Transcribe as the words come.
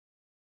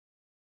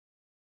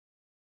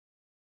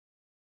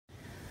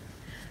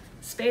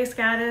Space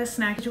Goddess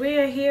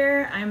Snackagawea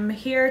here. I'm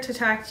here to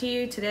talk to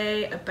you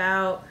today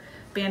about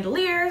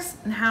bandoliers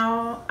and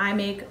how I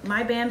make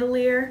my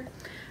bandolier.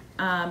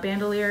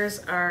 Bandoliers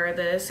are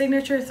the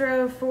signature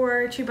throw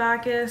for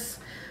Chewbacchus,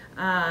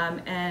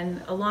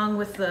 and along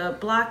with the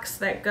blocks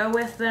that go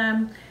with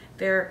them,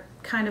 they're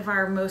kind of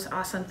our most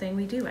awesome thing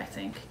we do, I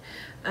think.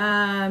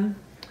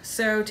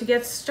 So to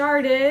get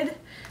started,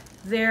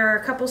 there are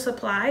a couple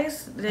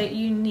supplies that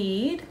you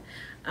need.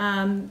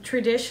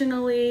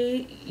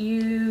 Traditionally,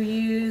 you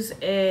use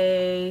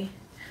a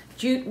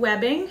jute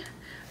webbing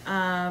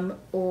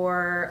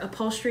or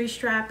upholstery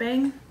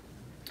strapping.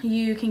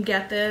 You can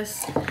get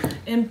this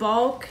in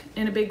bulk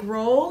in a big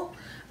roll,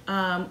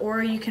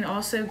 or you can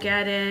also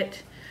get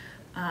it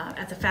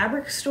at the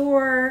fabric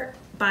store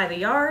by the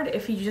yard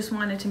if you just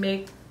wanted to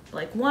make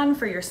like one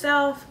for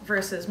yourself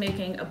versus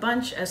making a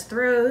bunch as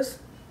throws.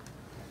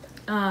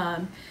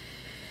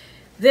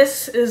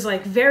 This is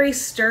like very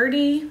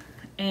sturdy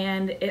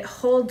and it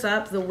holds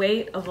up the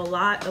weight of a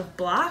lot of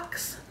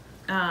blocks.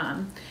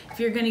 If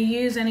you're going to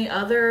use any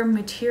other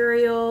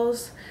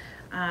materials,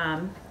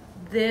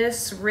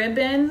 this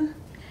ribbon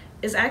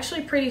is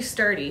actually pretty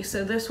sturdy,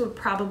 so this would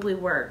probably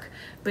work.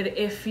 But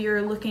if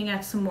you're looking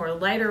at some more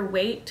lighter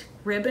weight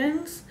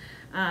ribbons,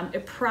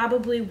 it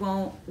probably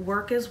won't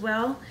work as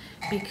well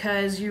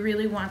because you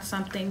really want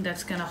something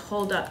that's going to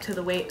hold up to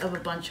the weight of a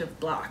bunch of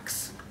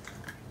blocks.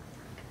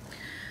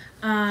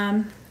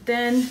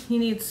 Then you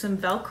need some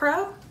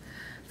Velcro.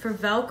 For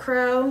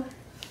Velcro,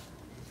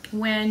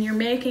 when you're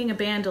making a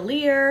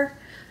bandolier,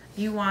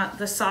 you want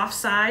the soft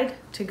side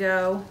to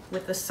go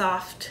with the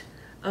soft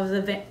of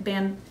the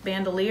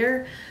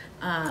bandolier.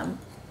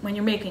 When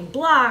you're making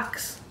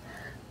blocks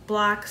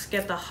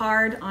get the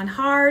hard on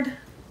hard,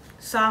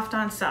 soft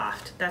on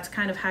soft. That's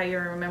kind of how you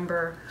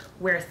remember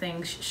where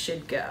things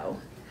should go.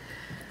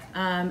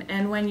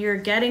 And when you're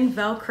getting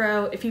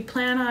Velcro, if you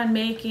plan on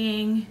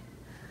making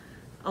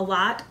a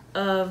lot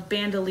of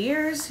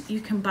bandoliers,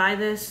 you can buy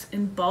this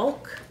in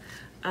bulk,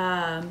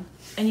 and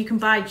you can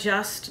buy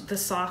just the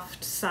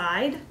soft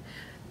side.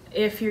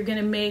 If you're going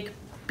to make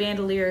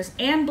bandoliers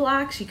and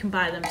blocks, you can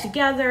buy them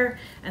together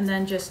and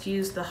then just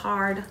use the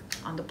hard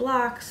on the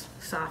blocks,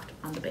 soft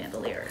on the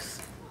bandoliers.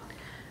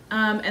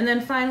 And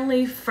then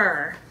finally,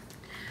 fur.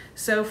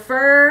 So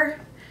fur,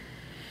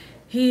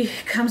 he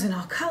comes in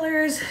all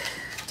colors,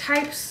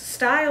 types,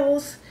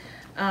 styles.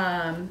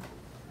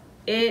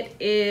 It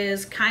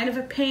is kind of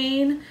a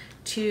pain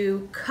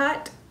to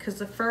cut because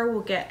the fur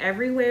will get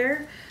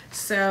everywhere.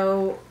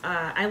 So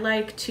I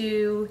like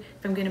to,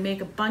 if I'm going to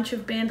make a bunch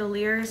of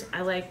bandoliers,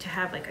 I like to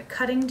have like a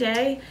cutting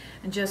day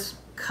and just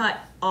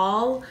cut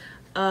all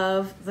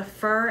of the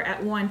fur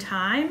at one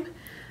time.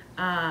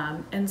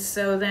 And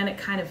so then it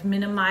kind of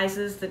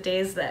minimizes the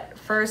days that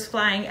fur is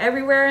flying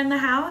everywhere in the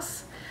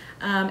house.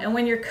 And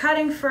when you're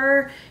cutting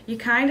fur, you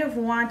kind of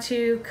want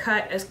to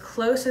cut as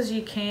close as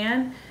you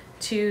can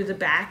to the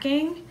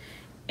backing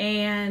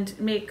and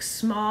make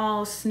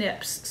small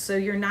snips so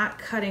you're not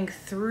cutting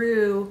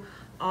through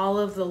all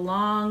of the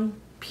long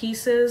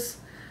pieces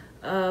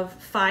of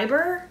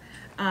fiber,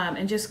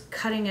 and just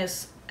cutting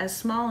as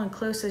small and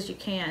close as you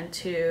can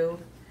to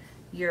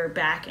your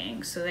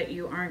backing so that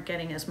you aren't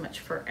getting as much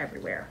fur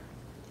everywhere.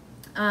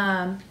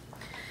 And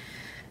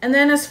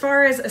then as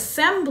far as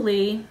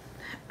assembly,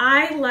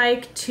 I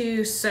like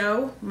to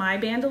sew my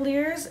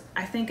bandoliers.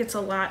 I think it's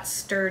a lot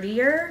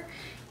sturdier,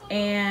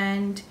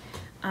 and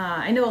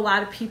I know a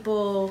lot of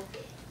people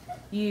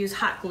use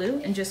hot glue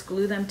and just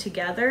glue them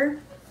together.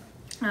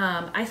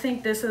 I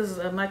think this is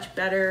a much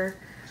better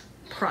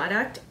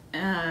product,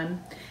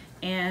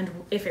 and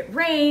if it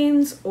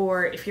rains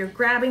or if you're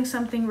grabbing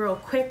something real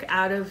quick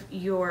out of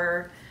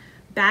your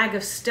bag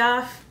of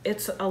stuff,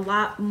 it's a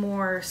lot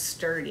more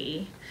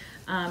sturdy.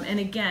 And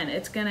again,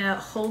 it's gonna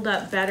hold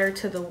up better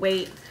to the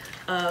weight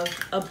of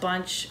a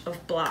bunch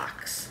of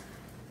blocks.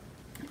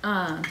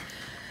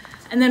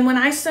 And then when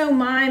I sew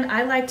mine,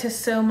 I like to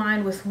sew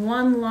mine with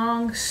one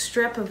long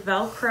strip of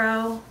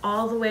Velcro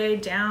all the way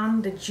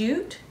down the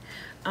jute,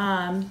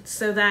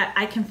 so that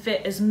I can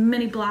fit as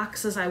many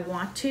blocks as I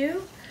want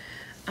to.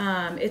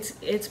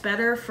 It's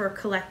better for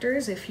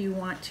collectors if you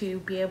want to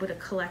be able to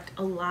collect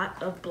a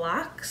lot of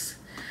blocks.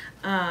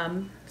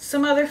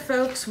 Some other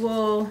folks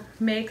will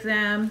make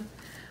them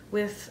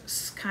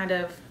with kind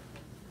of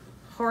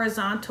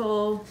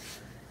horizontal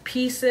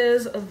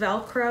pieces of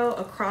Velcro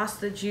across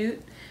the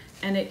jute,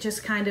 and it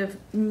just kind of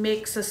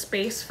makes a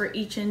space for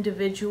each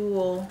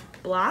individual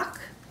block.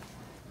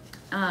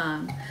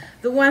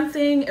 The one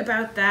thing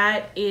about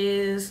that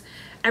is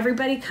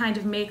everybody kind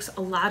of makes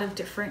a lot of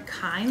different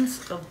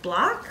kinds of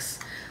blocks.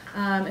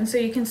 And so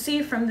you can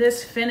see from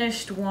this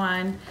finished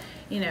one,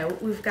 you know,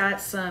 we've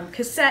got some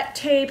cassette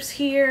tapes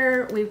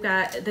here. We've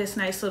got this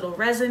nice little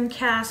resin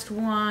cast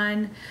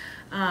one.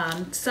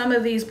 Some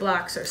of these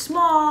blocks are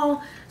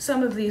small.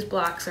 Some of these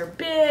blocks are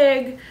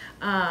big.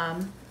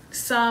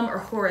 Some are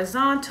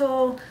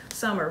horizontal,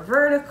 some are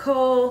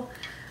vertical,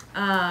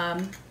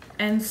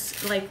 and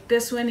like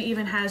this one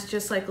even has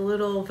just like a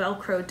little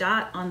Velcro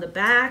dot on the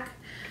back.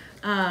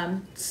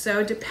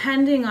 So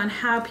depending on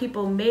how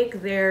people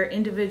make their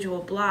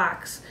individual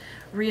blocks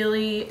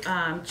really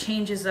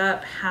changes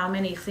up how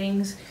many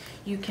things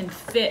you can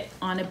fit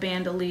on a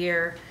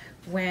bandolier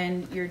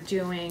when you're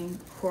doing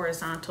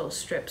horizontal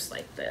strips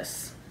like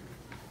this.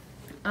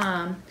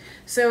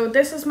 So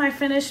this is my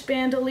finished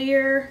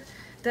bandolier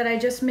that I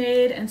just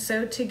made and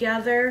sewed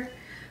together.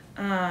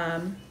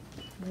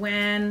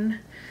 When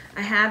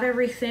I have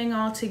everything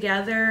all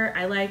together,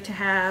 I like to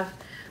have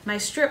my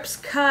strips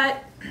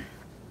cut.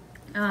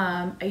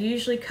 I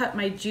usually cut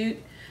my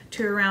jute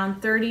to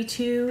around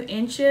 32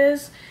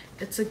 inches.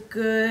 It's a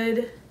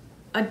good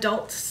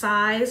adult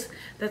size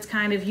that's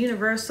kind of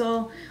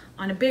universal.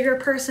 On a bigger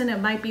person, it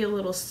might be a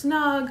little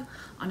snug.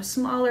 On a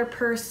smaller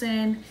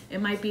person, it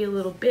might be a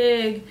little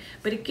big,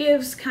 but it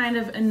gives kind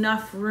of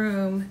enough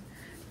room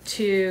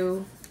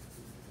to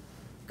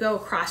go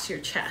across your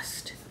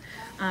chest.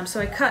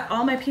 So I cut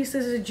all my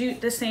pieces of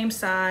jute the same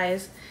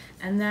size,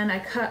 and then I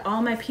cut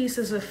all my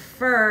pieces of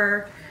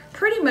fur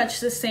pretty much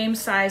the same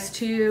size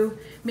too,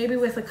 maybe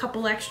with a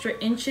couple extra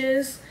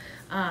inches.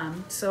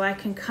 So I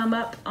can come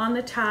up on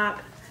the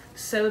top,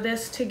 sew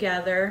this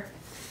together,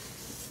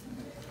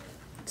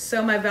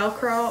 sew my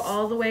Velcro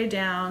all the way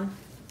down,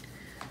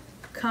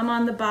 come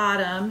on the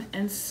bottom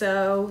and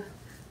sew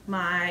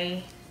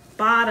my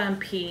bottom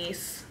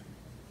piece.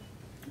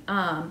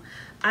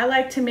 I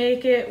like to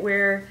make it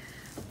where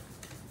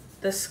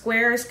the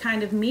squares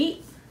kind of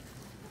meet.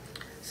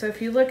 So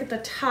if you look at the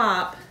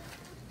top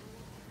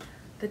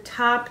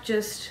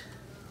just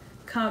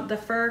the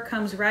fur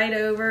comes right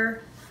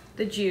over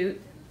the jute,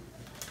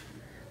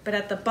 but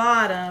at the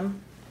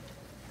bottom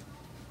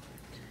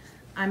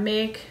I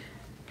make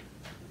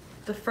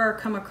the fur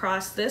come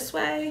across this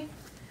way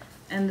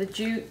and the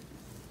jute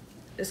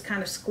is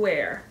kind of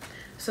square.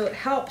 So it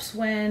helps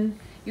when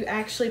you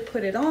actually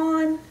put it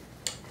on,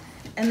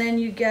 and then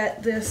you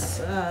get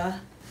this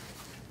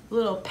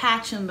little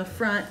patch in the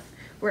front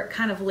where it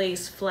kind of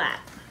lays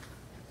flat.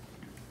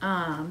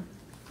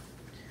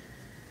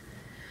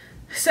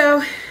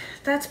 So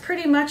that's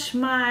pretty much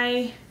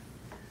my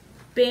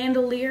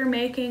bandolier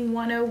making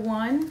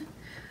 101.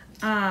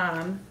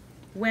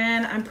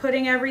 When I'm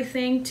putting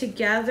everything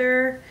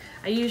together,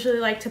 I usually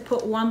like to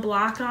put one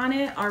block on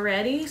it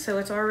already, so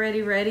it's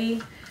already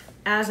ready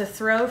as a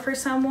throw for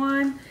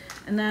someone,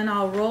 and then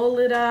I'll roll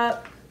it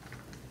up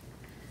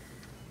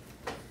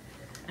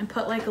and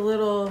put like a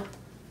little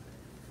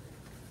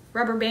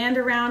rubber band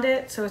around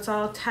it so it's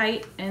all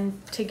tight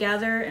and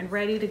together and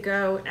ready to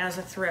go as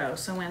a throw.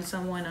 So when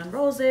someone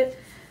unrolls it,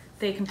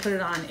 they can put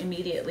it on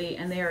immediately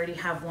and they already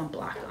have one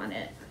block on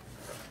it.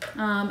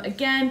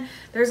 Again,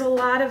 there's a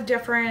lot of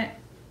different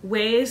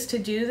ways to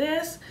do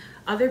this.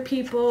 Other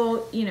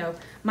people, you know,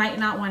 might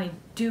not want to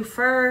do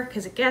fur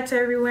because it gets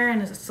everywhere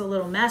and it's a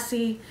little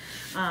messy.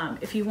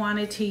 If you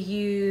wanted to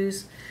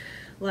use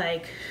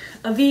like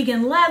a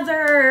vegan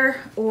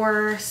leather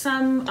or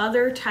some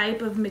other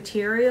type of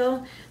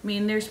material, I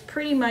mean, there's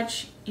pretty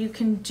much, you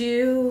can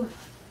do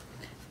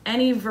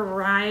any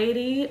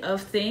variety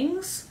of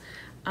things.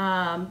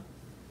 The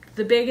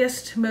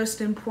biggest,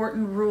 most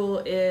important rule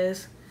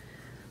is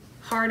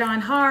hard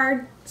on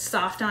hard,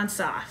 soft on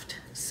soft,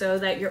 so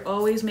that you're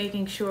always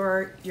making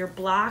sure your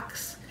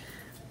blocks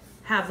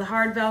have the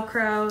hard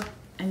Velcro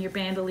and your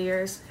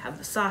bandoliers have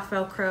the soft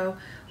Velcro,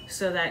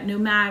 so that no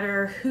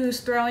matter who's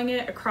throwing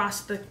it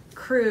across the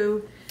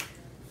crew,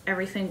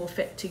 everything will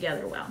fit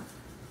together well.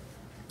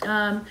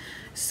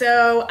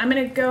 So I'm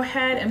gonna go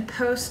ahead and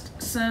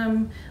post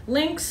some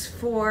links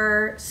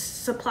for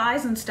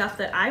supplies and stuff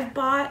that I've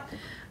bought.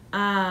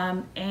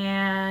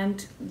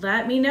 And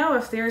let me know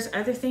if there's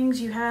other things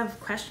you have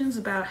questions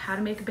about how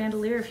to make a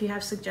bandolier. If you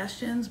have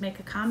suggestions, make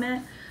a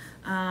comment,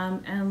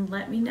 and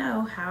let me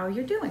know how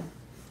you're doing.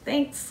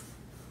 Thanks.